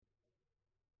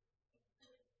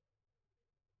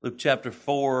Luke chapter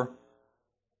 4,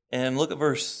 and look at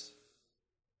verse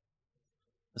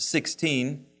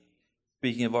 16,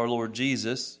 speaking of our Lord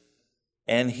Jesus.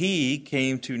 And he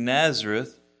came to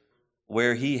Nazareth,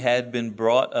 where he had been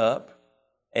brought up,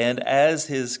 and as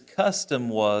his custom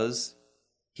was,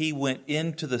 he went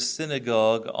into the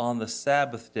synagogue on the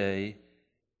Sabbath day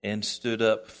and stood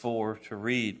up to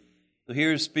read. So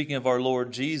here's speaking of our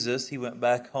Lord Jesus. He went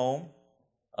back home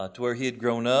to where he had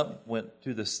grown up, went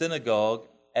to the synagogue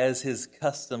as his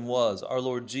custom was. Our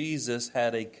Lord Jesus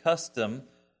had a custom,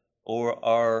 or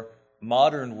our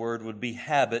modern word would be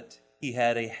habit. He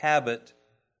had a habit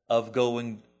of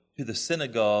going to the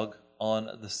synagogue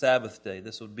on the Sabbath day.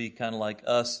 This would be kind of like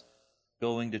us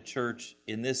going to church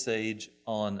in this age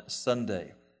on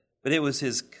Sunday. But it was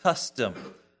his custom.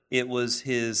 It was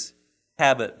his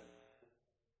habit.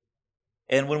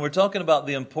 And when we're talking about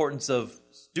the importance of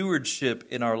stewardship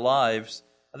in our lives,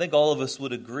 I think all of us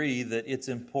would agree that it's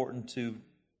important to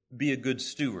be a good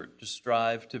steward, to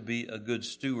strive to be a good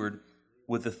steward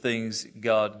with the things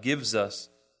God gives us.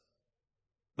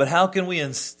 But how can we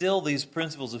instill these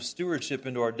principles of stewardship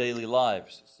into our daily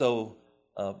lives? So,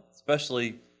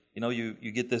 especially,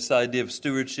 you get this idea of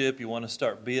stewardship. You want to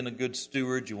start being a good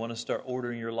steward. You want to start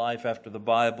ordering your life after the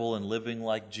Bible and living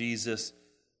like Jesus.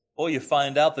 Or you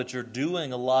find out that you're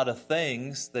doing a lot of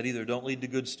things that either don't lead to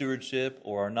good stewardship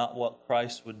or are not what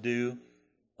Christ would do.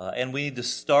 And we need to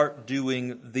start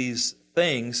doing these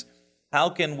things. How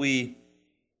can we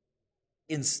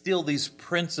instill these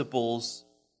principles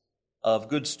of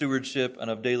good stewardship and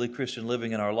of daily Christian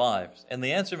living in our lives? And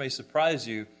the answer may surprise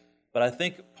you, but I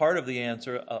think part of the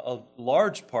answer, a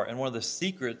large part, and one of the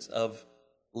secrets of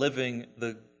living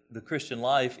the Christian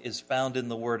life is found in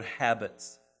the word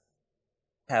habits.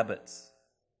 Habits.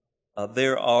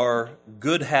 There are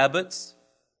good habits,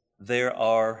 there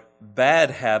are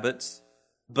bad habits,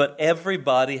 but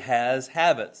everybody has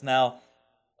habits. Now,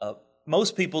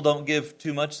 most people don't give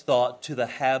too much thought to the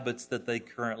habits that they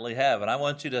currently have. And I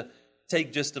want you to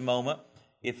take just a moment.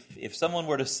 If someone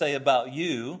were to say about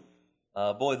you,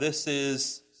 boy, this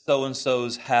is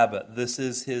so-and-so's habit, this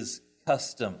is his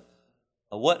custom,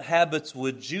 what habits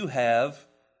would you have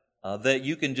that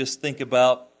you can just think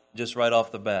about just right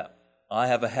off the bat? I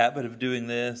have a habit of doing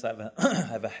this, I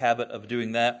have a habit of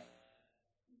doing that.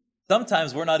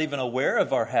 Sometimes we're not even aware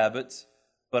of our habits,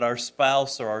 but our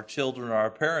spouse or our children or our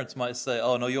parents might say,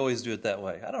 oh, no, you always do it that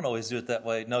way. I don't always do it that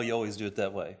way. No, you always do it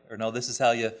that way. Or no, this is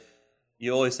how you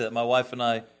always say it. My wife and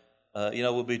I,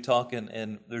 we'll be talking,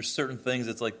 and there's certain things,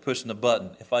 it's like pushing a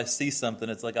button. If I see something,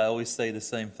 it's like I always say the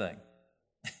same thing.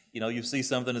 You see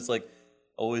something, it's like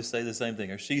always say the same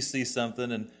thing. Or she sees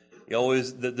something, and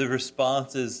the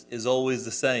response is always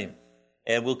the same.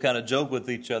 And we'll kind of joke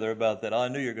with each other about that. Oh, I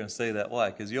knew you were going to say that.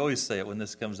 Why? Because you always say it when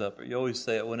this comes up, or you always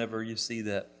say it whenever you see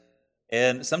that.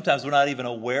 And sometimes we're not even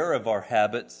aware of our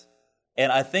habits.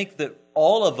 And I think that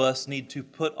all of us need to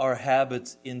put our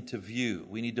habits into view.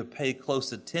 We need to pay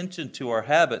close attention to our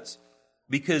habits,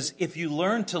 because if you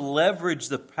learn to leverage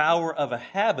the power of a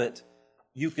habit,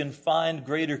 you can find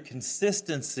greater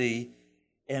consistency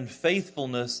and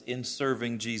faithfulness in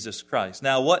serving Jesus Christ.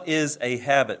 Now, what is a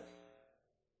habit?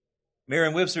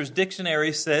 Merriam-Webster's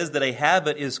dictionary says that a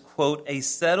habit is, quote, a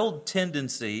settled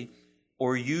tendency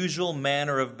or usual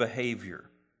manner of behavior,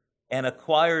 an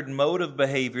acquired mode of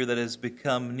behavior that has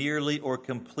become nearly or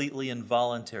completely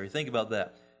involuntary. Think about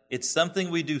that. It's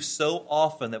something we do so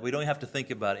often that we don't have to think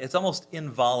about it. It's almost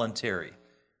involuntary.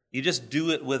 You just do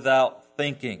it without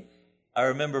thinking. I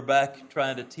remember back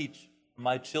trying to teach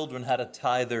my children how to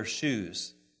tie their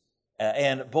shoes.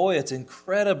 And boy, it's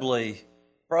incredibly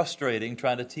frustrating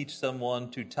trying to teach someone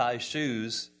to tie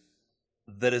shoes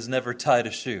that has never tied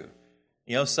a shoe.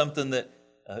 Something that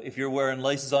if you're wearing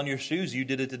laces on your shoes, you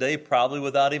did it today probably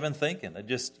without even thinking.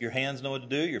 Your hands know what to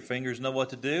do, your fingers know what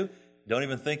to do. Don't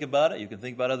even think about it. You can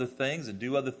think about other things and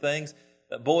do other things.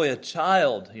 But boy, a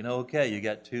child, okay, you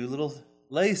got two little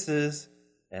laces,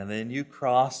 and then you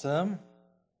cross them,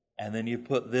 and then you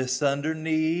put this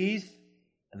underneath,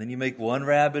 and then you make one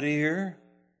rabbit ear,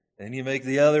 then you make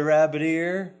the other rabbit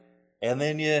ear, and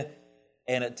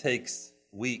it takes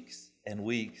weeks and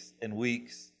weeks and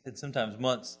weeks, and sometimes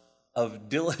months of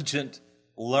diligent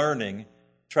learning,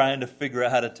 trying to figure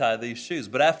out how to tie these shoes.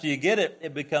 But after you get it,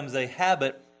 it becomes a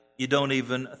habit. You don't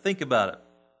even think about it.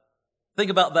 Think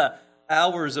about the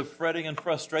hours of fretting and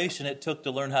frustration it took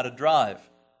to learn how to drive.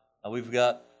 We've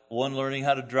got one learning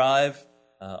how to drive.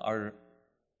 Our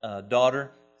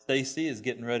daughter, Stacy, is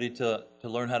getting ready to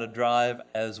learn how to drive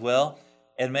as well.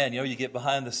 And man, you get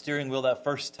behind the steering wheel that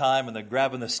first time, and they're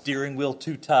grabbing the steering wheel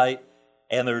too tight,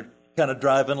 and they're kind of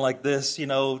driving like this,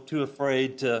 too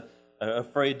afraid to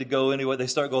afraid to go anyway. They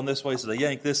start going this way, so they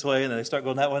yank this way, and then they start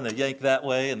going that way, and they yank that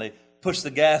way, and they push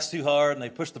the gas too hard, and they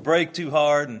push the brake too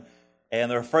hard,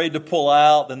 and they're afraid to pull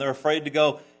out, then they're afraid to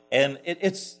go. And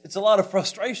it's a lot of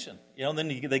frustration. And then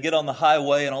they get on the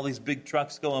highway, and all these big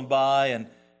trucks going by.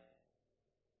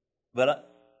 But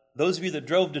those of you that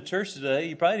drove to church today,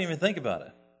 you probably didn't even think about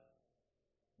it.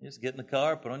 You just get in the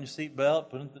car, put on your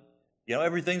seatbelt,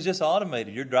 everything's just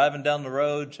automated. You're driving down the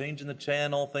road, changing the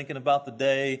channel, thinking about the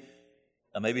day,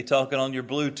 maybe talking on your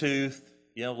Bluetooth.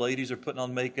 Ladies are putting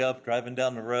on makeup, driving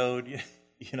down the road,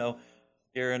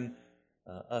 scaring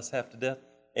us half to death.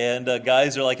 And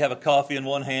guys are like have a coffee in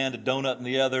one hand, a donut in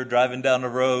the other, driving down the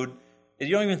road. And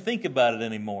you don't even think about it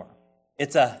anymore.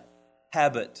 It's a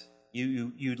habit.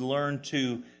 You learn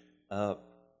to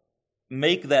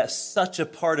make that such a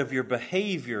part of your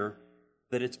behavior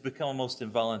that it's become almost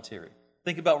involuntary.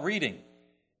 Think about reading.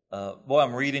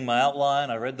 I'm reading my outline.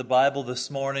 I read the Bible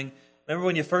this morning. Remember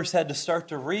when you first had to start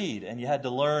to read and you had to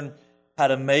learn how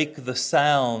to make the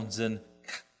sounds and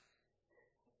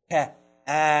cat,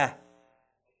 cat.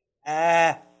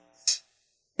 And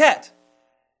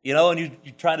you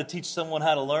try to teach someone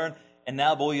how to learn, and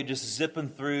now, boy, you're just zipping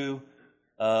through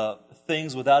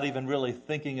things without even really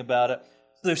thinking about it.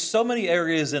 So there's so many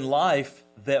areas in life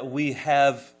that we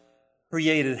have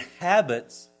created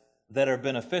habits that are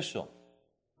beneficial.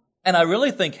 And I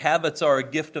really think habits are a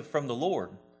gift from the Lord.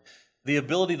 The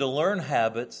ability to learn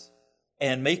habits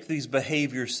and make these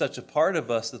behaviors such a part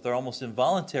of us that they're almost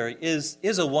involuntary is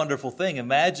a wonderful thing.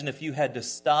 Imagine if you had to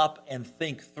stop and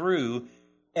think through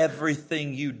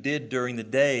everything you did during the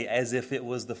day as if it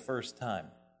was the first time.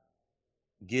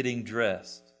 Getting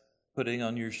dressed, putting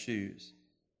on your shoes,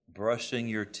 brushing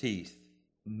your teeth,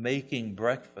 making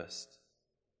breakfast,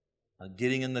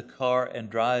 getting in the car and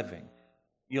driving.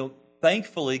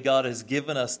 Thankfully, God has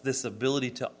given us this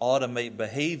ability to automate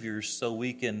behaviors so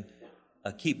we can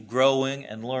keep growing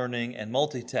and learning and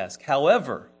multitask.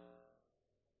 However,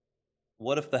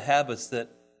 what if the habits that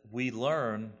we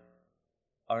learn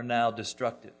are now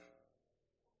destructive?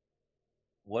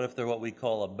 What if they're what we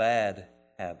call a bad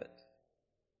habit?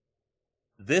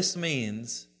 This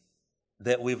means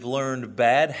that we've learned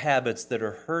bad habits that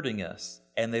are hurting us,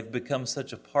 and they've become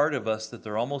such a part of us that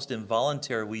they're almost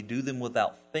involuntary. We do them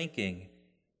without thinking,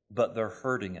 but they're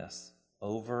hurting us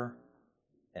over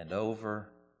and over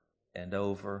and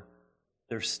over.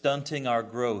 They're stunting our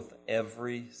growth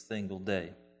every single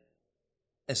day.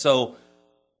 And so,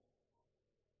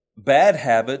 bad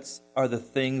habits are the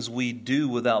things we do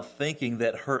without thinking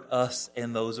that hurt us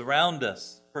and those around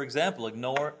us. For example,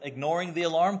 ignoring the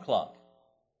alarm clock.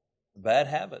 Bad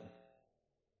habit.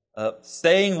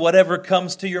 Saying whatever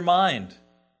comes to your mind.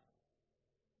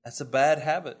 That's a bad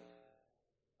habit.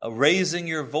 Raising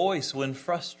your voice when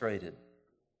frustrated.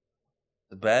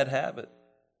 It's a bad habit.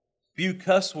 Spew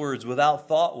cuss words without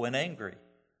thought when angry.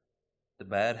 It's a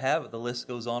bad habit. The list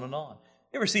goes on and on.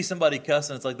 You ever see somebody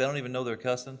cussing? It's like they don't even know they're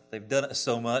cussing. They've done it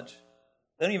so much.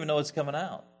 They don't even know it's coming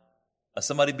out.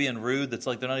 Somebody being rude, that's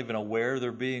like they're not even aware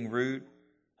they're being rude.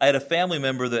 I had a family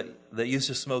member that used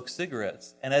to smoke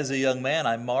cigarettes. And as a young man,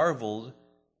 I marveled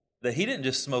that he didn't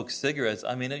just smoke cigarettes.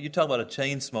 I mean, you talk about a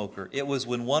chain smoker. It was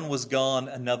when one was gone,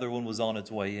 another one was on its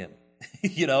way in.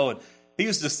 And he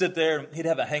used to sit there, and he'd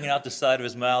have it hanging out the side of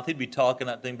his mouth. He'd be talking,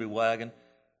 that thing would be wagging.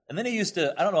 And then he used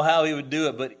to, I don't know how he would do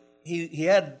it, but he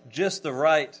had just the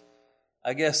right,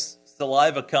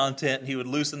 saliva content, and he would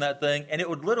loosen that thing, and it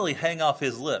would literally hang off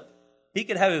his lip. He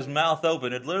could have his mouth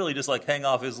open. It'd literally just like hang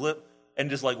off his lip and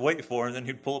just like wait for it, and then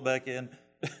he'd pull it back in.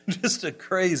 Just a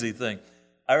crazy thing.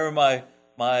 I remember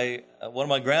one of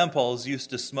my grandpas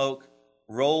used to smoke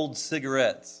rolled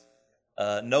cigarettes,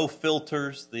 no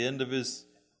filters. The end of his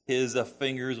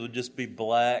fingers would just be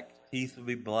black, teeth would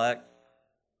be black.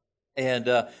 And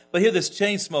but here, this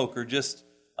chain smoker just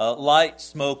light,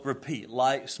 smoke, repeat,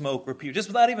 just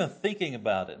without even thinking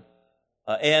about it.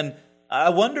 And I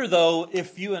wonder, though,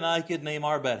 if you and I could name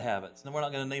our bad habits. And we're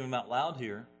not going to name them out loud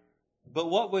here. But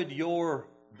what would your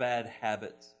bad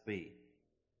habits be?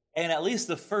 And at least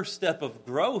the first step of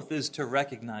growth is to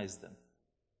recognize them.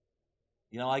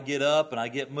 I get up and I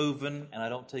get moving and I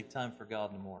don't take time for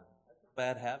God anymore. That's a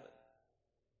bad habit.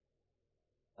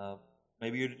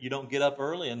 Maybe you don't get up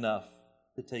early enough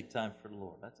to take time for the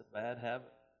Lord. That's a bad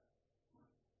habit.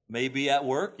 Maybe at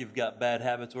work you've got bad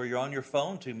habits where you're on your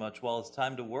phone too much while it's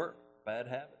time to work. Bad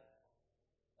habit.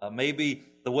 Maybe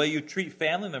the way you treat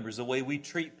family members, the way we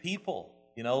treat people,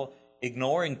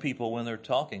 ignoring people when they're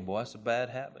talking. Boy, that's a bad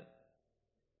habit.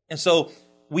 And so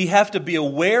we have to be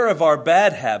aware of our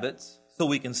bad habits so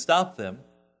we can stop them.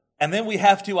 And then we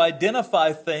have to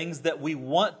identify things that we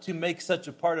want to make such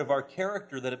a part of our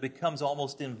character that it becomes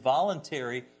almost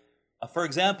involuntary. For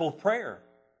example, prayer.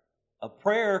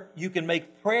 You can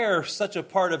make prayer such a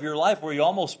part of your life where you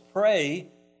almost pray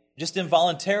just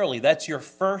involuntarily. That's your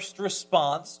first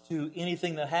response to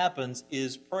anything that happens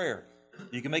is prayer.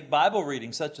 You can make Bible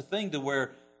reading such a thing to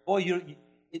where,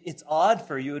 it's odd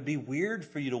for you. It'd be weird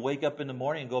for you to wake up in the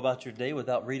morning and go about your day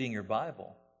without reading your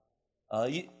Bible.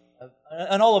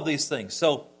 And all of these things.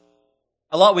 So,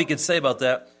 a lot we could say about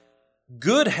that.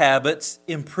 Good habits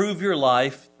improve your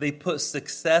life. They put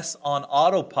success on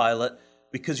autopilot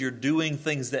because you're doing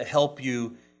things that help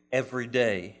you every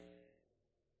day.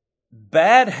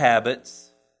 Bad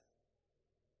habits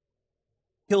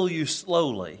kill you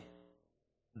slowly.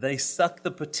 They suck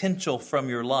the potential from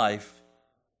your life.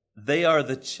 They are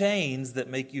the chains that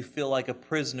make you feel like a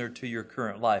prisoner to your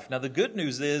current life. Now, the good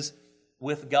news is,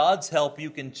 with God's help,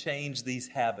 you can change these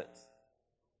habits.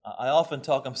 I often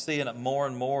I'm seeing it more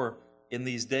and more in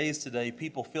these days today.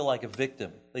 People feel like a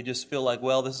victim. They just feel like,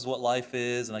 well, this is what life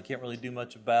is, and I can't really do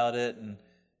much about it,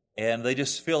 and they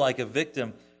just feel like a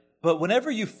victim. But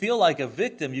whenever you feel like a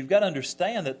victim, you've got to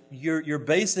understand that you're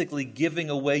basically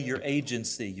giving away your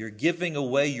agency. You're giving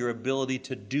away your ability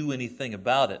to do anything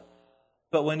about it.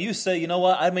 But when you say, you know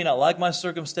what, I may not like my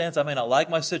circumstance, I may not like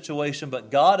my situation,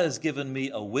 but God has given me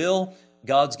a will,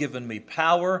 God's given me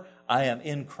power, I am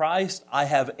in Christ, I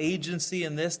have agency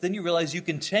in this, then you realize you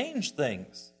can change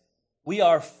things. We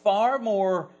are far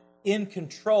more in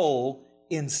control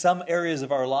in some areas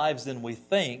of our lives than we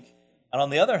think. And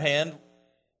on the other hand,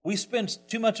 we spend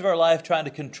too much of our life trying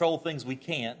to control things we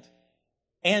can't,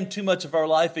 and too much of our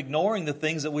life ignoring the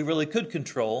things that we really could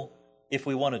control if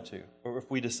we wanted to, or if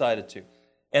we decided to.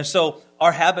 And so,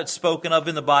 are habits spoken of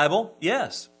in the Bible?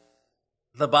 Yes.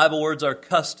 The Bible words are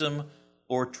custom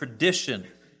or tradition.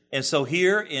 And so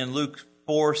here in Luke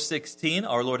 4:16,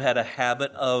 our Lord had a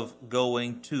habit of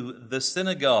going to the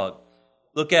synagogue.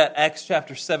 Look at Acts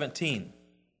chapter 17.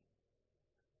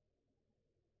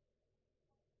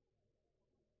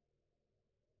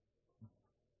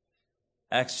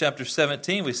 Acts chapter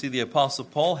 17, we see the Apostle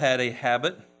Paul had a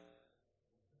habit.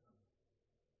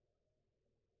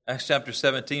 Acts chapter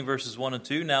 17, verses 1 and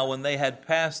 2. Now when they had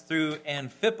passed through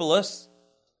Amphipolis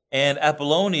and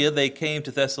Apollonia, they came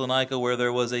to Thessalonica, where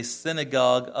there was a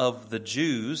synagogue of the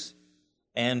Jews.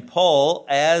 And Paul,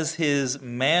 as his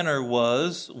manner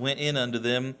was, went in unto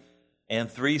them,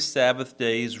 and 3 Sabbath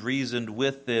days reasoned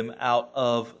with them out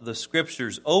of the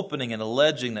Scriptures, opening and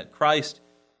alleging that Christ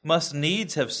must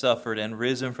needs have suffered and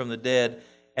risen from the dead,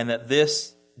 and that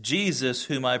this Jesus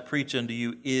whom I preach unto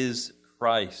you is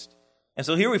Christ. And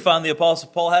so here we find the Apostle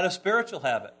Paul had a spiritual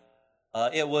habit.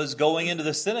 It was going into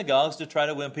the synagogues to try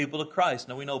to win people to Christ.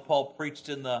 Now we know Paul preached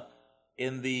in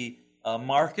the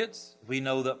markets. We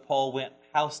know that Paul went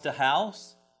house to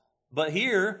house. But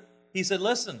here he said,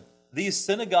 listen, these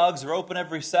synagogues are open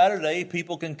every Saturday.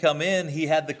 People can come in. He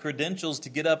had the credentials to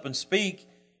get up and speak.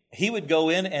 He would go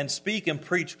in and speak and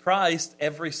preach Christ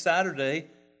every Saturday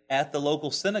at the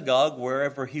local synagogue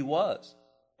wherever he was.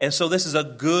 And so this is a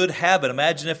good habit.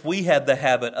 Imagine if we had the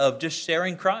habit of just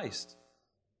sharing Christ.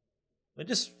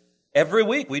 Every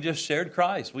week we just shared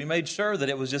Christ. We made sure that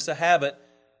it was just a habit.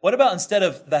 What about instead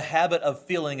of the habit of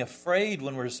feeling afraid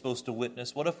when we're supposed to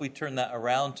witness, what if we turn that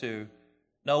around to,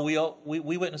 no, we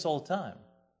witness all the time.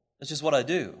 That's just what I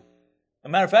do. As a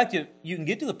matter of fact, you can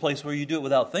get to the place where you do it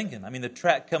without thinking. I mean, the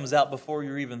track comes out before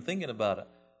you're even thinking about it.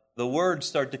 The words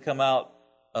start to come out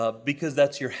because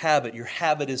that's your habit. Your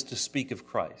habit is to speak of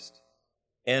Christ.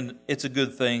 And it's a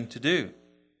good thing to do.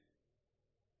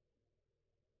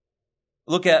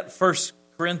 Look at 1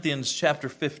 Corinthians chapter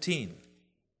 15.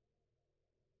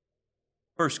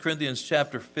 1 Corinthians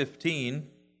chapter 15.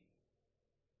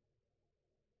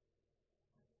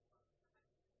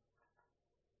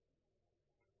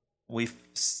 We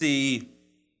see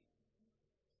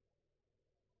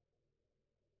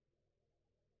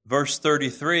verse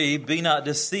 33, be not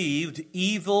deceived,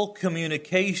 evil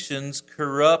communications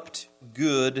corrupt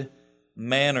good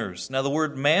manners. Now the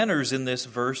word manners in this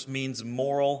verse means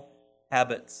moral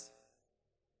habits.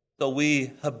 So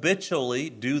we habitually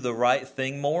do the right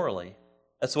thing morally.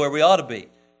 That's where we ought to be.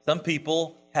 Some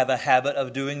people have a habit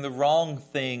of doing the wrong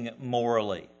thing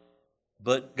morally.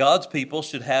 But God's people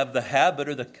should have the habit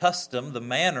or the custom, the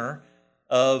manner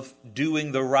of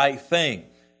doing the right thing.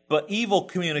 But evil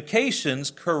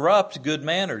communications corrupt good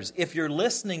manners. If you're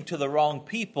listening to the wrong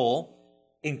people,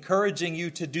 encouraging you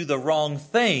to do the wrong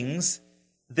things,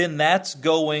 then that's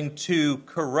going to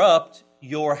corrupt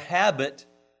your habit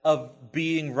of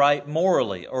being right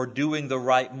morally or doing the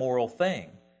right moral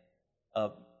thing.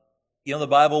 The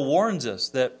Bible warns us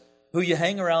that who you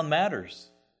hang around matters.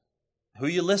 Who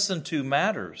you listen to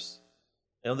matters.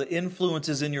 The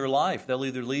influences in your life, they'll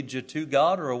either lead you to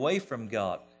God or away from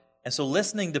God. And so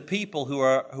listening to people who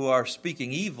are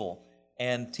speaking evil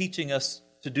and teaching us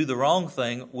to do the wrong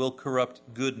thing will corrupt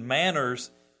good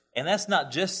manners. And that's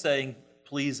not just saying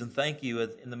please and thank you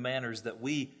in the manners that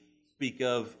we speak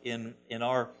of in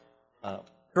our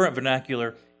current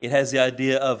vernacular. It has the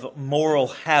idea of moral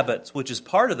habits, which is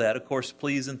part of that. Of course,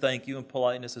 please and thank you and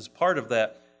politeness is part of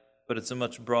that, but it's a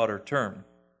much broader term.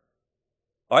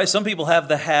 All right, some people have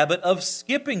the habit of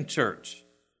skipping church.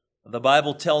 The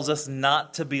Bible tells us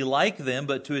not to be like them,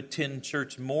 but to attend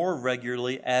church more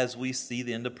regularly as we see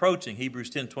the end approaching. Hebrews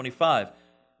 10:25,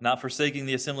 not forsaking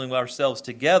the assembling of ourselves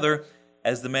together,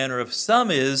 as the manner of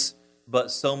some is, but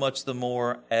so much the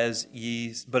more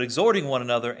but exhorting one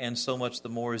another, and so much the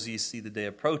more as ye see the day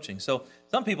approaching. So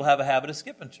some people have a habit of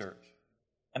skipping church.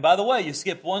 And by the way, you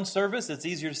skip one service, it's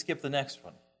easier to skip the next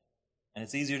one. And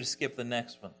it's easier to skip the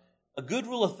next one. A good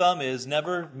rule of thumb is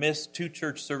never miss 2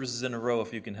 church services in a row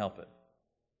if you can help it.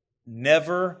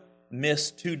 Never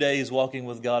miss 2 days walking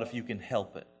with God if you can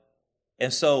help it.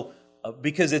 And so,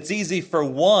 because it's easy for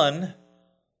one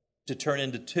to turn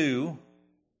into 2,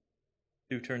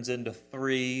 2 turns into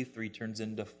 3, 3 turns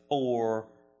into 4.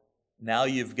 Now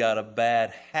you've got a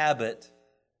bad habit.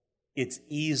 It's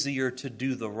easier to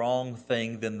do the wrong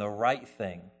thing than the right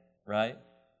thing, right?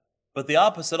 But the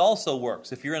opposite also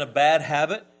works. If you're in a bad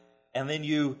habit, and then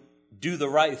you do the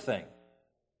right thing,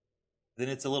 then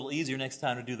it's a little easier next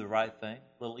time to do the right thing.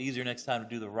 A little easier next time to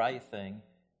do the right thing.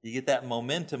 You get that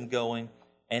momentum going,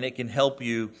 and it can help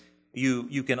you.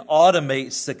 You can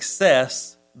automate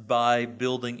success by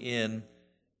building in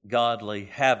godly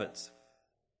habits.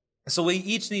 So we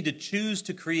each need to choose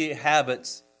to create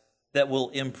habits that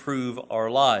will improve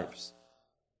our lives.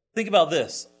 Think about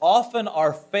this. Often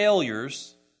our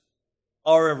failures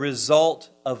are a result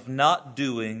of not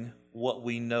doing what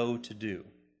we know to do.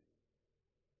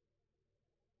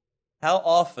 How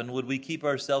often would we keep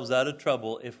ourselves out of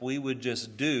trouble if we would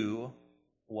just do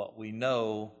what we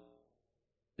know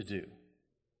to do?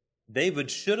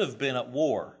 David should have been at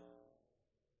war.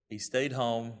 He stayed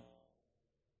home.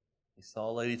 He saw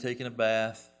a lady taking a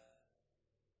bath.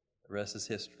 The rest is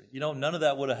history. None of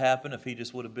that would have happened if he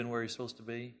just would have been where he's supposed to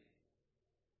be.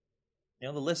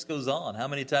 The list goes on. How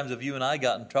many times have you and I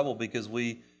got in trouble because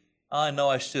I know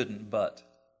I shouldn't, but,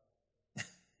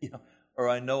 or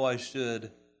I know I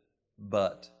should,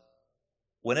 but.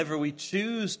 Whenever we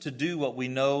choose to do what we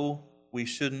know we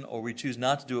shouldn't, or we choose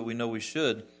not to do what we know we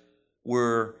should,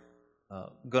 we're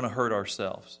going to hurt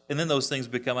ourselves. And then those things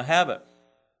become a habit.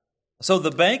 So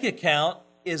the bank account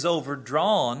is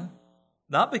overdrawn,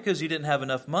 not because you didn't have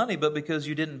enough money, but because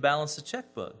you didn't balance the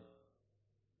checkbook.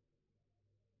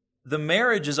 The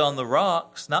marriage is on the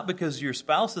rocks, not because your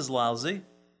spouse is lousy,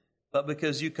 but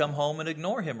because you come home and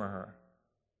ignore him or her.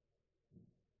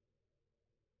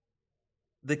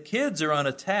 The kids are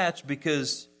unattached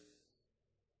because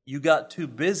you got too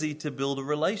busy to build a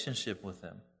relationship with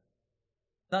them.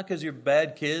 Not because you're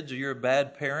bad kids or you're a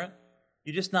bad parent.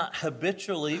 You're just not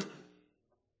habitually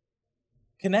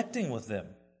connecting with them.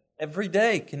 Every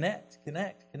day, connect.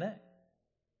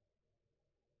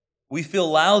 We feel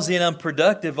lousy and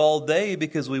unproductive all day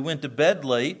because we went to bed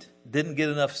late, didn't get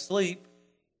enough sleep,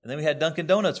 and then we had Dunkin'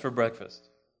 Donuts for breakfast.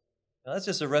 Now, that's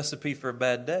just a recipe for a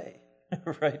bad day,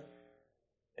 right?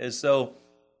 And so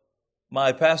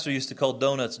my pastor used to call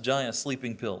donuts giant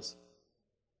sleeping pills.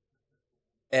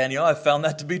 And, I found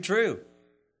that to be true.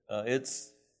 And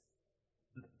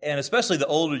especially the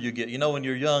older you get. When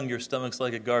you're young, your stomach's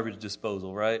like a garbage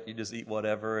disposal, right? You just eat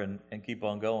whatever and keep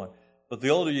on going. But the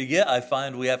older you get, I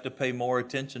find we have to pay more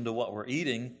attention to what we're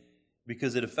eating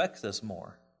because it affects us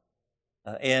more.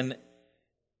 And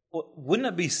wouldn't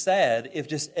it be sad if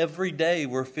just every day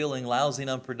we're feeling lousy and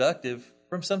unproductive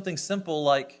from something simple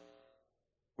like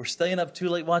we're staying up too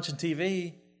late watching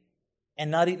TV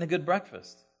and not eating a good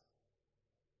breakfast?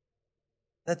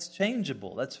 That's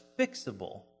changeable. That's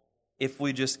fixable if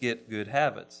we just get good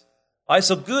habits. All right,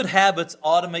 so good habits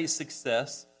automate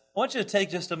success. I want you to take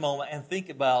just a moment and think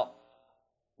about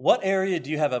what area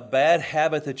do you have a bad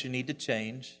habit that you need to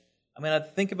change? I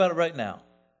think about it right now.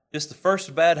 Just the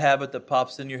first bad habit that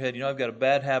pops in your head. I've got a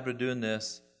bad habit of doing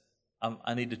this.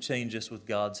 I need to change this with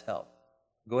God's help.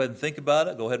 Go ahead and think about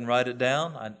it. Go ahead and write it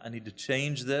down. I need to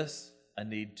change this. I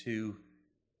need to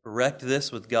correct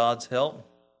this with God's help.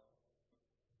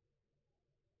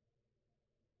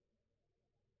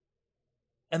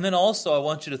 And then also I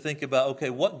want you to think about, okay,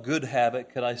 what good habit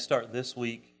could I start this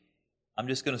week? I'm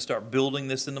just going to start building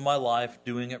this into my life,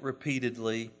 doing it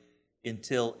repeatedly.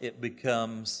 until it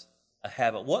becomes a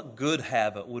habit. What good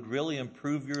habit would really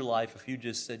improve your life if you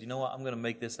just said, you know what, I'm going to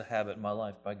make this a habit in my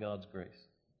life by God's grace?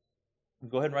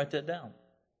 Go ahead and write that down.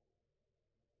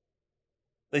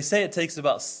 They say it takes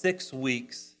about 6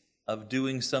 weeks of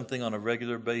doing something on a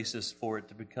regular basis for it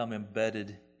to become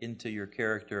embedded into your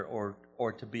character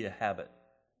or to be a habit.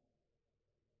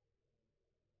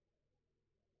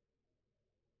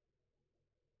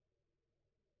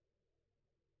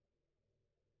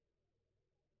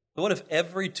 So what if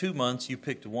every 2 months you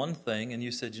picked one thing and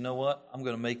you said, you know what, I'm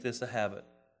going to make this a habit?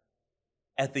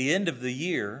 At the end of the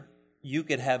year, you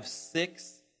could have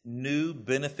 6 new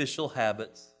beneficial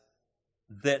habits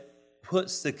that put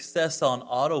success on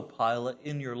autopilot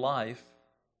in your life,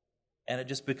 and it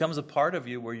just becomes a part of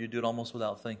you where you do it almost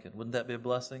without thinking. Wouldn't that be a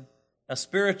blessing? Now,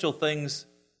 spiritual things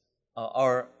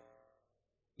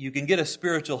you can get a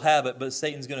spiritual habit, but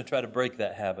Satan's going to try to break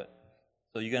that habit.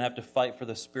 So you're going to have to fight for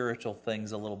the spiritual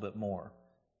things a little bit more.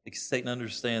 Because Satan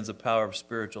understands the power of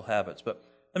spiritual habits. But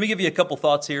let me give you a couple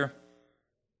thoughts here.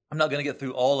 I'm not going to get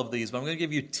through all of these, but I'm going to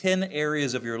give you 10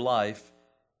 areas of your life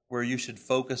where you should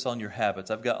focus on your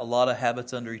habits. I've got a lot of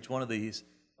habits under each one of these,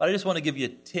 but I just want to give you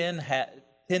 10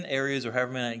 areas, or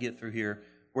however many I can get through here,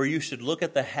 where you should look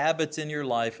at the habits in your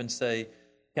life and say,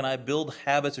 can I build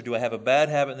habits, or do I have a bad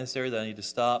habit in this area that I need to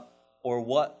stop? Or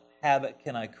what habit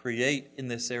can I create in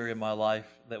this area of my life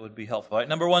that would be helpful? All right,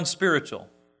 number 1, spiritual.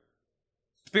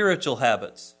 Spiritual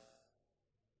habits.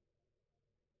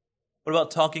 What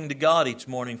about talking to God each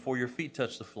morning before your feet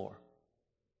touch the floor?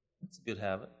 That's a good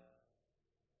habit.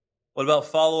 What about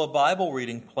follow a Bible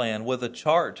reading plan with a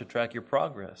chart to track your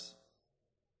progress?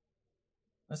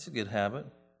 That's a good habit.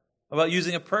 What about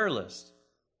using a prayer list?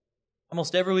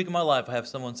 Almost every week of my life I have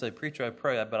someone say, preacher, I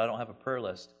pray, but I don't have a prayer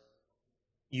list.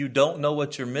 You don't know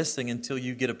what you're missing until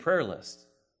you get a prayer list.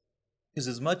 Because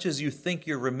as much as you think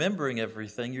you're remembering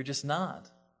everything, you're just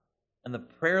not. And the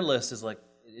prayer list is like,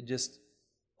 it just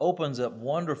opens up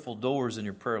wonderful doors in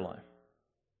your prayer life.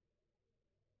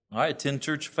 All right, attend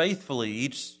church faithfully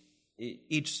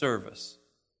each service.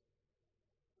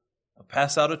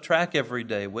 Pass out a tract every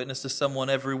day. Witness to someone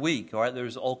every week. All right,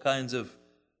 there's all kinds of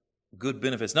good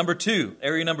benefits.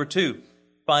 Area number two,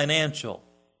 financial.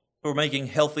 We're making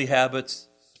healthy habits,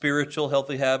 spiritual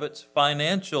healthy habits,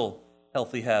 financial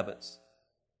healthy habits.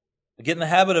 Get in the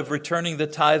habit of returning the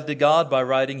tithe to God by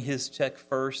writing His check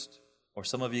first. Or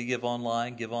some of you give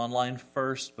online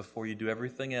first before you do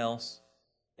everything else.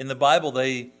 In the Bible,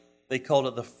 they called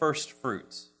it the first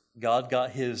fruits. God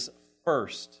got His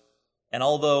first. And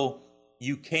although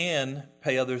you can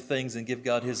pay other things and give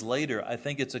God His later, I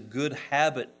think it's a good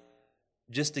habit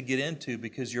just to get into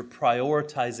because you're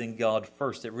prioritizing God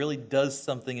first. It really does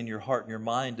something in your heart and your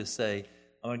mind to say,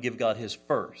 I'm going to give God His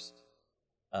first.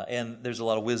 And there's a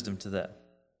lot of wisdom to that.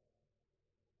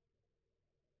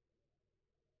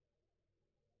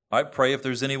 All right, pray if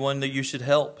there's anyone that you should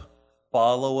help.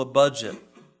 Follow a budget.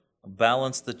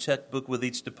 Balance the checkbook with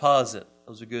each deposit.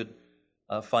 Those are good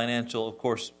financial, of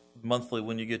course, monthly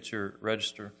when you get your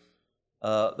register.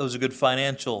 Those are good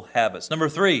financial habits. Number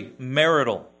 3,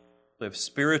 marital. We have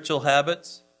spiritual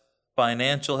habits,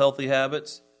 financial healthy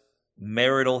habits,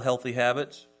 marital healthy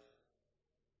habits.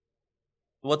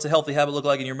 What's a healthy habit look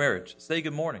like in your marriage? Say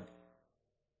good morning.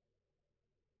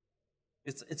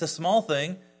 It's a small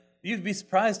thing. You'd be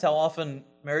surprised how often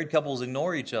married couples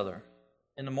ignore each other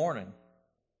in the morning.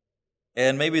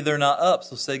 And maybe they're not up,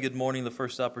 so say good morning the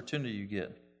first opportunity you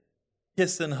get.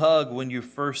 Kiss and hug when you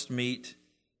first meet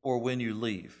or when you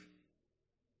leave.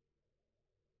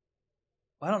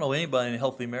 I don't know anybody in a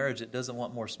healthy marriage that doesn't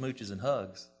want more smooches and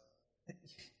hugs.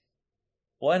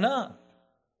 Why not?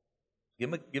 Give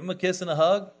them a kiss and a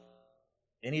hug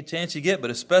any chance you get,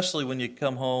 but especially when you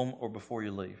come home or before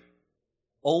you leave.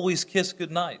 Always kiss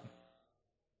goodnight.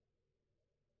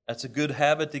 That's a good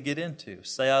habit to get into.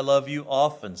 Say I love you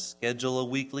often. Schedule a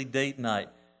weekly date night.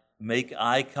 Make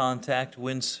eye contact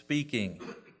when speaking.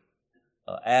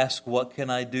 Ask what can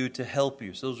I do to help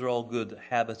you. So those are all good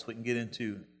habits we can get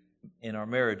into in our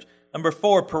marriage. Number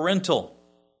 4, parental.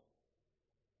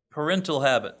 Parental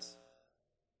habits.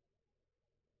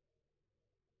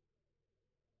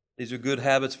 These are good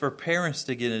habits for parents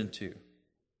to get into.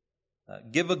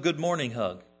 Give a good morning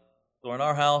hug. So in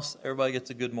our house, everybody gets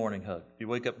a good morning hug. If you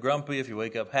wake up grumpy, if you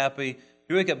wake up happy, if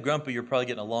you wake up grumpy, you're probably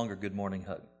getting a longer good morning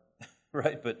hug,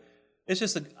 right? But it's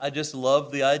just, I just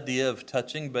love the idea of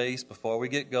touching base before we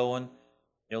get going.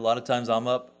 You know, a lot of times I'm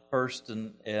up first,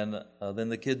 and then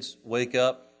the kids wake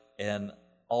up, and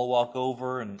I'll walk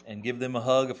over and give them a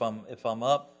hug if I'm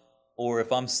up, or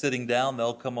if I'm sitting down,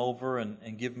 they'll come over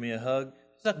and give me a hug.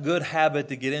 It's a good habit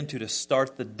to get into to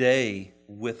start the day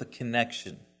with a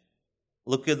connection.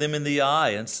 Look at them in the eye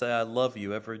and say, I love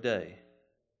you every day.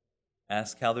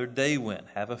 Ask how their day went.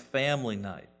 Have a family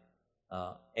night.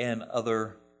 And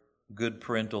other good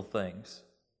parental things.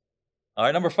 All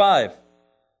right, number 5.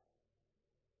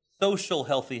 Social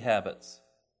healthy habits.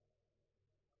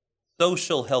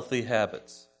 Social healthy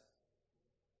habits.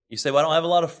 You say, well, I don't have a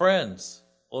lot of friends.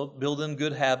 Well, build in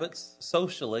good habits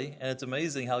socially, and it's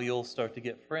amazing how you'll start to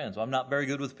get friends. Well, I'm not very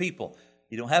good with people.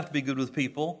 You don't have to be good with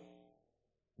people.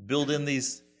 Build in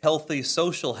these healthy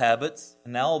social habits,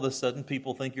 and now all of a sudden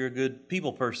people think you're a good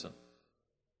people person.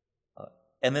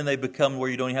 And then they become where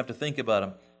you don't even have to think about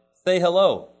them. Say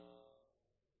hello.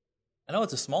 I know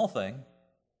it's a small thing.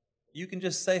 You can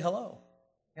just say hello.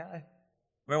 Yeah.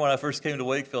 Remember when I first came to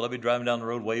Wakefield, I'd be driving down the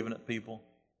road waving at people.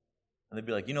 And they'd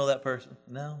be like, you know that person?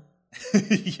 No.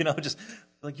 Just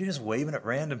like, you're just waving at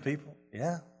random people?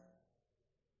 Yeah.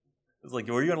 It's like,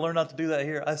 were you going to learn not to do that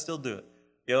here? I still do it.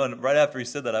 And right after he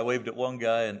said that, I waved at one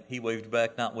guy, and he waved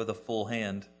back, not with a full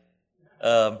hand.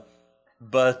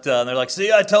 But they're like,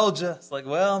 see, I told you. It's like,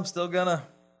 well, I'm still gonna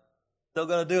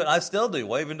do it. I still do,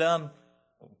 waving down,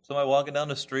 somebody walking down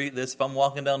the street. If I'm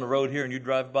walking down the road here and you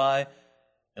drive by,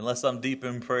 unless I'm deep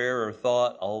in prayer or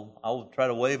thought, I'll try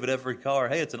to wave at every car.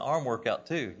 Hey, it's an arm workout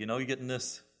too. You're getting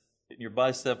your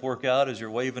bicep workout as you're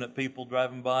waving at people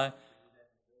driving by.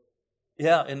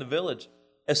 Yeah, in the village.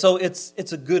 And so it's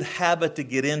a good habit to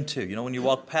get into. When you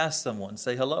walk past someone,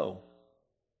 say hello.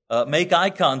 Make eye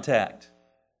contact.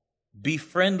 Be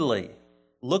friendly.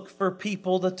 Look for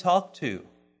people to talk to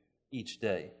each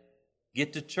day.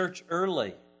 Get to church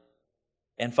early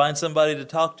and find somebody to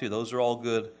talk to. Those are all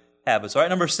good habits. All right,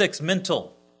 number 6,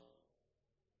 mental.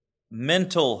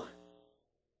 Mental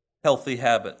healthy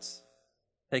habits.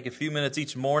 Take a few minutes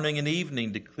each morning and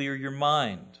evening to clear your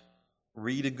mind.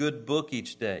 Read a good book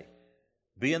each day.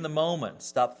 Be in the moment.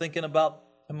 Stop thinking about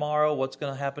tomorrow, what's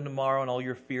going to happen tomorrow, and all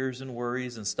your fears and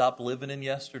worries, and stop living in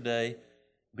yesterday.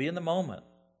 Be in the moment.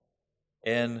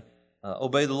 And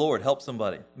obey the Lord. Help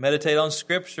somebody. Meditate on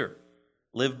Scripture.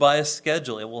 Live by a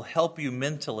schedule. It will help you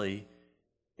mentally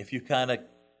if you kind of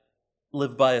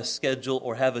live by a schedule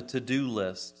or have a to-do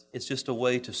list. It's just a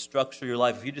way to structure your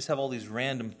life. If you just have all these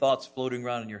random thoughts floating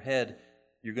around in your head,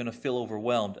 you're going to feel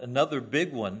overwhelmed. Another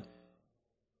big one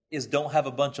is don't have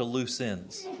a bunch of loose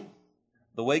ends.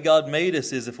 The way God made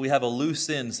us is if we have a loose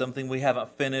end, something we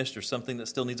haven't finished or something that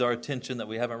still needs our attention that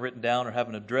we haven't written down or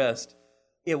haven't addressed,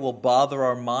 it will bother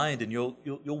our mind and you'll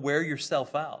wear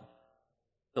yourself out.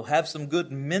 So have some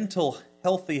good mental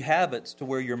healthy habits to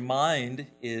where your mind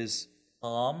is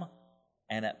calm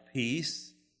and at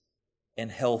peace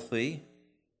and healthy.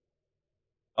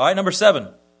 All right, number 7,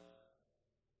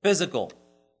 physical.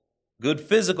 Good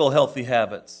physical healthy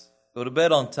habits. Go to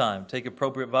bed on time. Take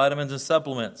appropriate vitamins and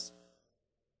supplements.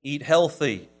 Eat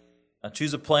healthy.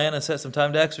 Choose a plan and set some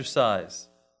time to exercise.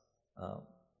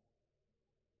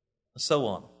 So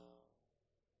on.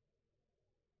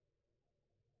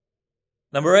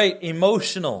 Number 8,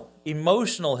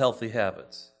 emotional healthy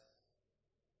habits.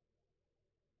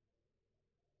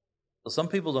 So some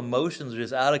people's emotions are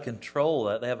just out of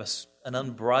control. They have an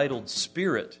unbridled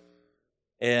spirit.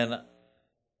 And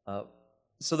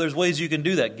so there's ways you can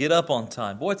do that. Get up on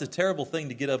time. Boy, it's a terrible thing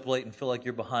to get up late and feel like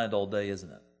you're behind all day, isn't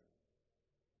it?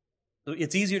 So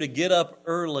it's easier to get up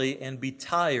early and be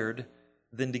tired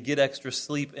than to get extra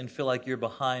sleep and feel like you're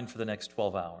behind for the next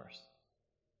 12 hours.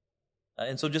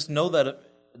 And so just know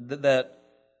that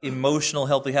emotional,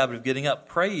 healthy habit of getting up.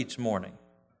 Pray each morning.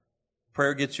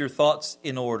 Prayer gets your thoughts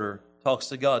in order, talks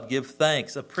to God. Give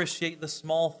thanks. Appreciate the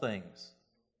small things.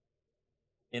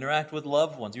 Interact with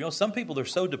loved ones. Some people, they're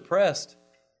so depressed,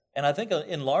 and I think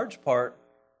in large part,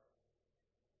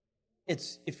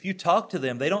 it's if you talk to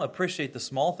them, they don't appreciate the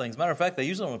small things. Matter of fact, they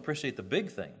usually don't appreciate the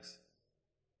big things.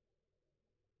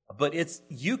 But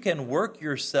you can work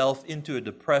yourself into a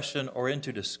depression or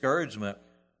into discouragement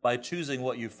by choosing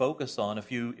what you focus on. If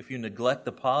you neglect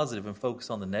the positive and focus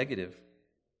on the negative,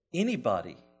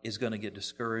 anybody is going to get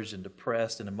discouraged and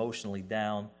depressed and emotionally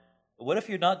down. But what if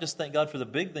you're not just thank God for the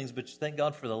big things, but you thank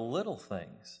God for the little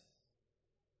things?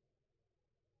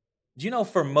 Do you know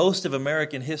for most of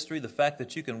American history, the fact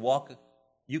that you can walk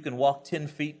 10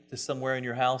 feet to somewhere in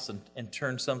your house and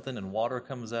turn something and water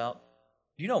comes out?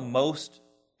 Do you know most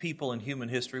people in human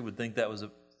history would think that was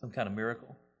some kind of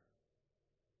miracle?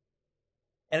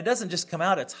 And it doesn't just come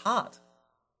out, it's hot.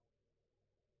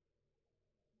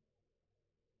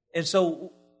 And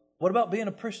so, what about being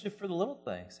appreciative for the little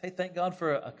things? Hey, thank God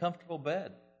for a comfortable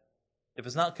bed. If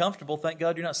it's not comfortable, thank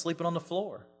God you're not sleeping on the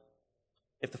floor.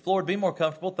 If the floor would be more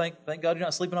comfortable, thank God you're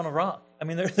not sleeping on a rock. I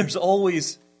mean, there's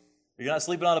always, you're not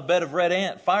sleeping on a bed of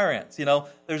fire ants,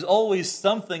 There's always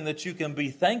something that you can be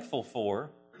thankful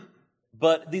for.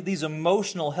 But these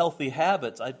emotional healthy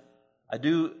habits, I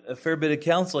do a fair bit of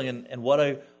counseling, and one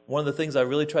of the things I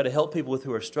really try to help people with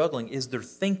who are struggling is their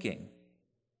thinking.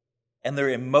 And their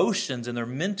emotions and their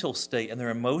mental state and their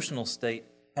emotional state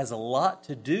has a lot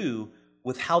to do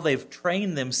with how they've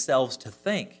trained themselves to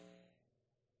think.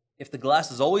 If the glass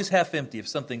is always half empty, if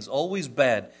something's always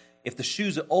bad, if the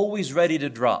shoes are always ready to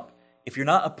drop, if you're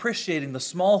not appreciating the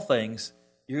small things,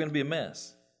 you're going to be a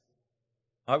mess.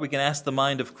 All right, we can ask the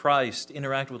mind of Christ,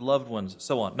 interact with loved ones,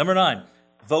 so on. Number 9,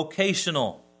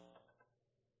 vocational.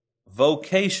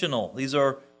 Vocational. These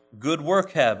are good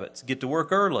work habits. Get to work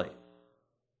early.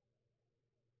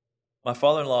 My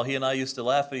father-in-law, he and I used to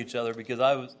laugh at each other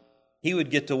because he would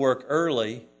get to work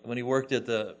early when he worked at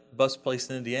the bus place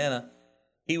in Indiana.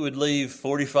 He would leave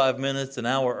 45 minutes, an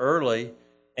hour early,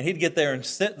 and he'd get there and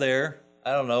sit there,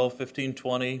 15,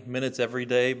 20 minutes every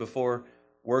day before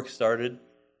work started.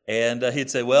 And he'd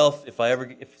say, well,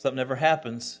 if something ever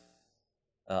happens,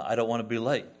 I don't want to be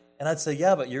late. And I'd say,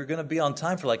 yeah, but you're going to be on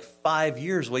time for like 5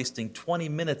 years, wasting 20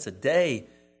 minutes a day.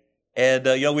 And,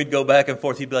 we'd go back and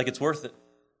forth. He'd be like, it's worth it.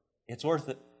 It's worth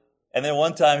it. And then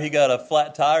one time he got a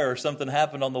flat tire or something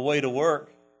happened on the way to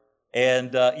work.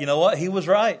 And you know what? He was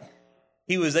right.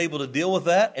 He was able to deal with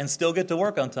that and still get to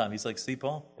work on time. He's like, see,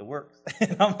 Paul, it works.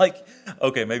 And I'm like,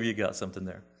 okay, maybe you got something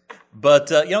there. But,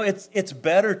 it's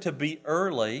better to be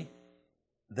early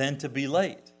than to be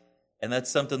late. And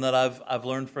that's something that I've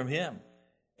learned from him.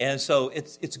 And so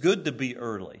it's good to be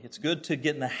early. It's good to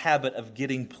get in the habit of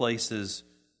getting places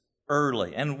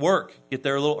early. And get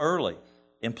there a little early.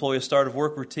 Employ a start of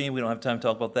work routine. We don't have time to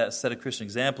talk about that. Set a Christian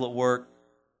example at work.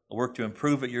 Work to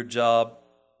improve at your job.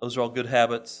 Those are all good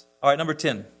habits. All right, number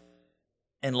 10.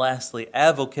 And lastly,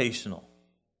 avocational.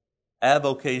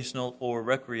 Avocational or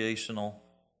recreational.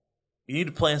 You need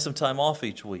to plan some time off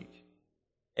each week.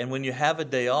 And when you have a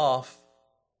day off,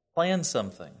 plan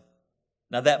something.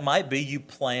 Now, that might be you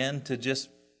plan to just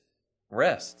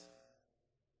rest.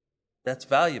 That's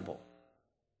valuable.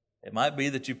 It might be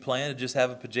that you plan to just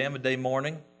have a pajama day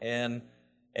morning, and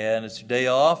it's your day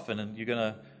off, and you're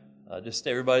going to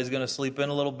everybody's going to sleep in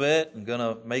a little bit and going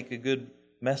to make a good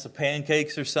mess of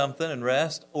pancakes or something and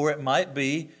rest. Or it might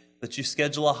be that you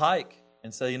schedule a hike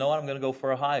and say, you know what, I'm going to go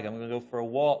for a hike. I'm going to go for a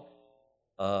walk.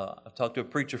 I talked to a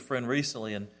preacher friend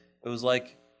recently, and it was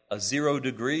like 0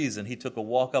 degrees, and he took a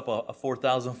walk up a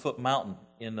 4,000-foot mountain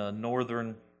in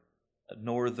northern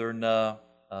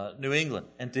New England.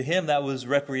 And to him, that was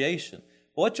recreation.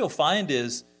 But what you'll find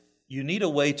is you need a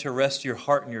way to rest your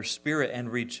heart and your spirit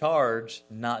and recharge,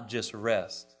 not just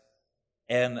rest.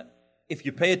 And if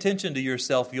you pay attention to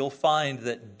yourself, you'll find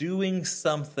that doing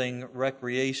something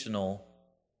recreational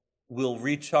will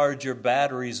recharge your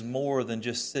batteries more than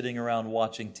just sitting around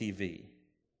watching TV.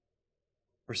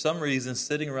 For some reason,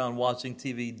 sitting around watching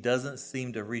TV doesn't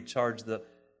seem to recharge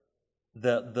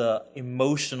the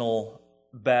emotional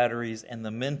batteries and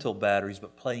the mental batteries,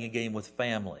 but playing a game with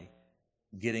family,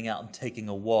 getting out and taking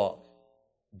a walk,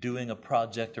 doing a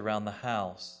project around the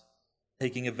house,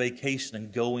 taking a vacation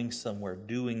and going somewhere,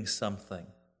 doing something,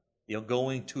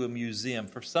 going to a museum.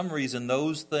 For some reason,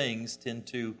 those things tend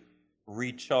to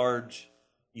recharge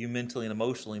you mentally and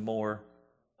emotionally more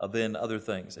than other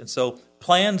things. And so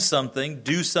plan something,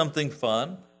 do something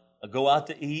fun, go out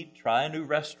to eat, try a new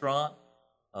restaurant,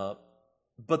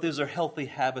 but those are healthy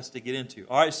habits to get into.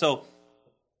 All right, so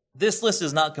this list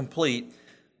is not complete,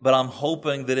 but I'm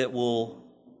hoping that it will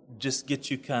just get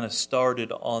you kind of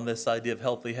started on this idea of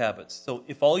healthy habits. So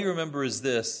if all you remember is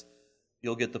this,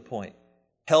 you'll get the point.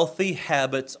 Healthy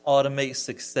habits automate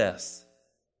success.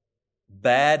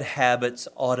 Bad habits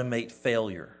automate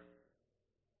failure.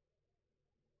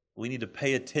 We need to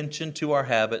pay attention to our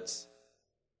habits,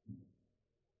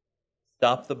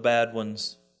 stop the bad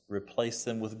ones, replace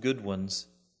them with good ones.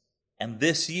 And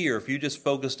this year, if you just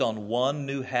focused on one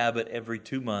new habit every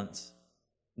 2 months,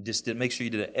 just make sure you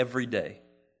did it every day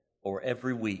or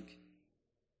every week,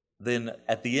 then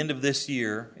at the end of this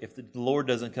year, if the Lord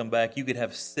doesn't come back, you could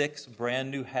have 6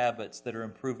 brand new habits that are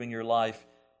improving your life,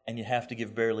 and you have to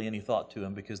give barely any thought to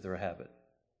them because they're a habit.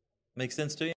 Make sense to you?